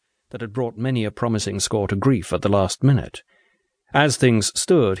that had brought many a promising score to grief at the last minute. As things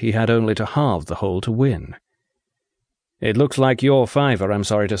stood, he had only to halve the hole to win. "It looks like your fiver, I'm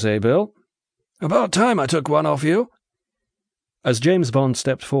sorry to say, Bill." "About time I took one off you." As James Bond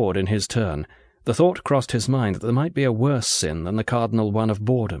stepped forward in his turn, the thought crossed his mind that there might be a worse sin than the cardinal one of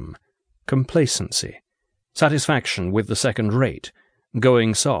boredom, complacency, satisfaction with the second rate,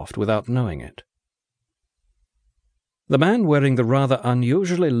 going soft without knowing it. The man wearing the rather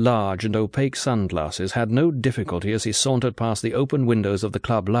unusually large and opaque sunglasses had no difficulty as he sauntered past the open windows of the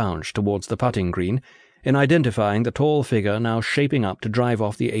club lounge towards the putting green in identifying the tall figure now shaping up to drive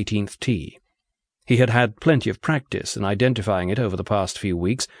off the 18th tee. He had had plenty of practice in identifying it over the past few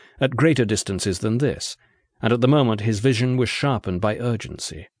weeks at greater distances than this, and at the moment his vision was sharpened by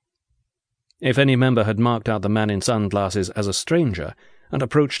urgency. If any member had marked out the man in sunglasses as a stranger and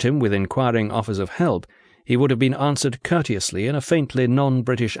approached him with inquiring offers of help, he would have been answered courteously in a faintly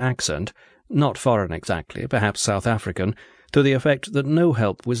non-British accent, not foreign exactly, perhaps South African, to the effect that no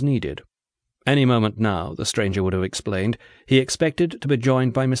help was needed. Any moment now, the stranger would have explained, he expected to be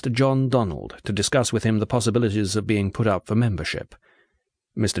joined by Mr. John Donald to discuss with him the possibilities of being put up for membership.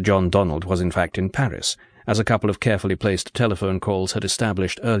 Mr. John Donald was in fact in Paris, as a couple of carefully placed telephone calls had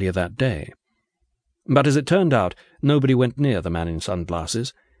established earlier that day. But as it turned out, nobody went near the man in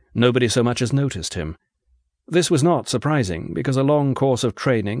sunglasses. Nobody so much as noticed him. This was not surprising, because a long course of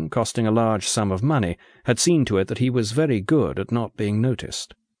training, costing a large sum of money, had seen to it that he was very good at not being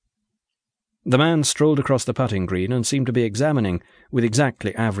noticed. The man strolled across the putting green and seemed to be examining, with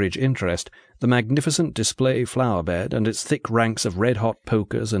exactly average interest, the magnificent display flower bed and its thick ranks of red-hot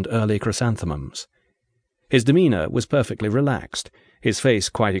pokers and early chrysanthemums. His demeanour was perfectly relaxed, his face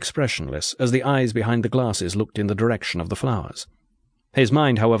quite expressionless, as the eyes behind the glasses looked in the direction of the flowers. His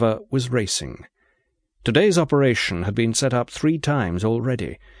mind, however, was racing. Today's operation had been set up 3 times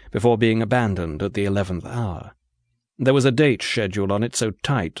already, before being abandoned at the 11th hour. There was a date schedule on it so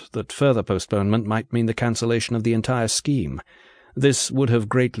tight that further postponement might mean the cancellation of the entire scheme. This would have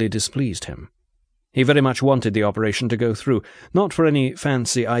greatly displeased him. He very much wanted the operation to go through, not for any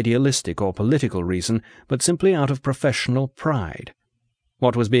fancy idealistic or political reason, but simply out of professional pride.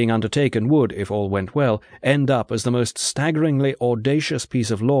 What was being undertaken would, if all went well, end up as the most staggeringly audacious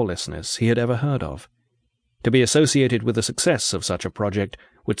piece of lawlessness he had ever heard of. To be associated with the success of such a project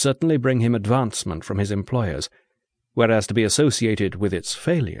would certainly bring him advancement from his employers, whereas to be associated with its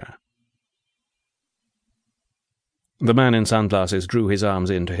failure— The man in sunglasses drew his arms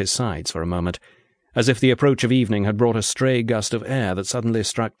into his sides for a moment, as if the approach of evening had brought a stray gust of air that suddenly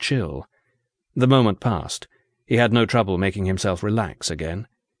struck chill. The moment passed. He had no trouble making himself relax again.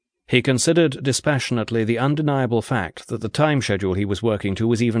 He considered dispassionately the undeniable fact that the time schedule he was working to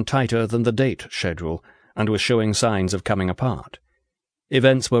was even tighter than the date schedule, and was showing signs of coming apart.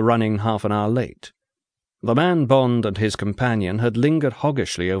 Events were running half an hour late. The man Bond and his companion had lingered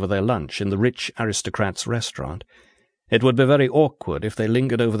hoggishly over their lunch in the rich aristocrat's restaurant. It would be very awkward if they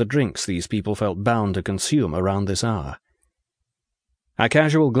lingered over the drinks these people felt bound to consume around this hour. A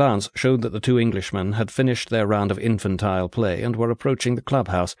casual glance showed that the 2 Englishmen had finished their round of infantile play and were approaching the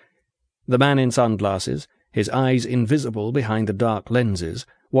clubhouse. The man in sunglasses, his eyes invisible behind the dark lenses,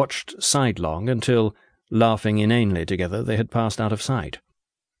 watched sidelong until, laughing inanely together, they had passed out of sight.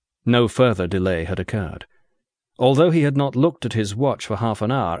 No further delay had occurred. Although he had not looked at his watch for half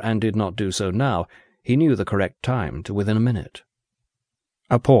an hour, and did not do so now, he knew the correct time to within a minute.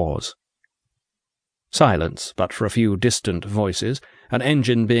 A pause. Silence, but for a few distant voices, an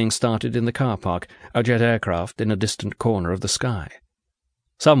engine being started in the car park, a jet aircraft in a distant corner of the sky.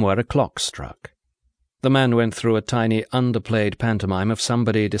 Somewhere a clock struck. The man went through a tiny, underplayed pantomime of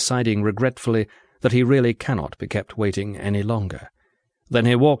somebody deciding regretfully that he really cannot be kept waiting any longer. Then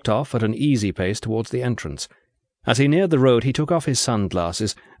he walked off at an easy pace towards the entrance. As he neared the road, he took off his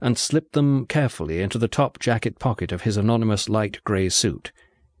sunglasses and slipped them carefully into the top jacket pocket of his anonymous light grey suit.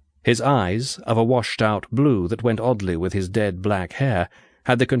 His eyes, of a washed-out blue that went oddly with his dead black hair,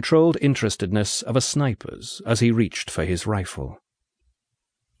 had the controlled interestedness of a sniper's as he reached for his rifle.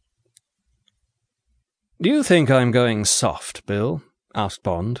 "Do you think I'm going soft, Bill?" asked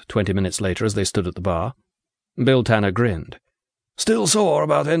Bond 20 minutes later as they stood at the bar. Bill Tanner grinned. "Still sore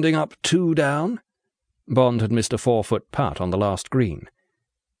about ending up 2 down?" Bond had missed a 4-foot putt on the last green.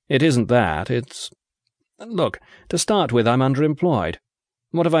 "It isn't that, it's— Look, to start with, I'm underemployed.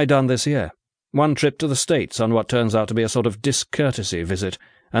 What have I done this year? 1 trip to the States on what turns out to be a sort of discourtesy visit,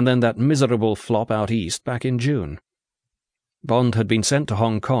 and then that miserable flop out east back in June." Bond had been sent to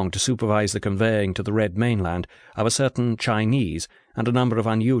Hong Kong to supervise the conveying to the Red Mainland of a certain Chinese and a number of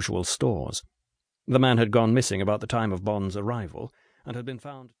unusual stores. The man had gone missing about the time of Bond's arrival, and had been found—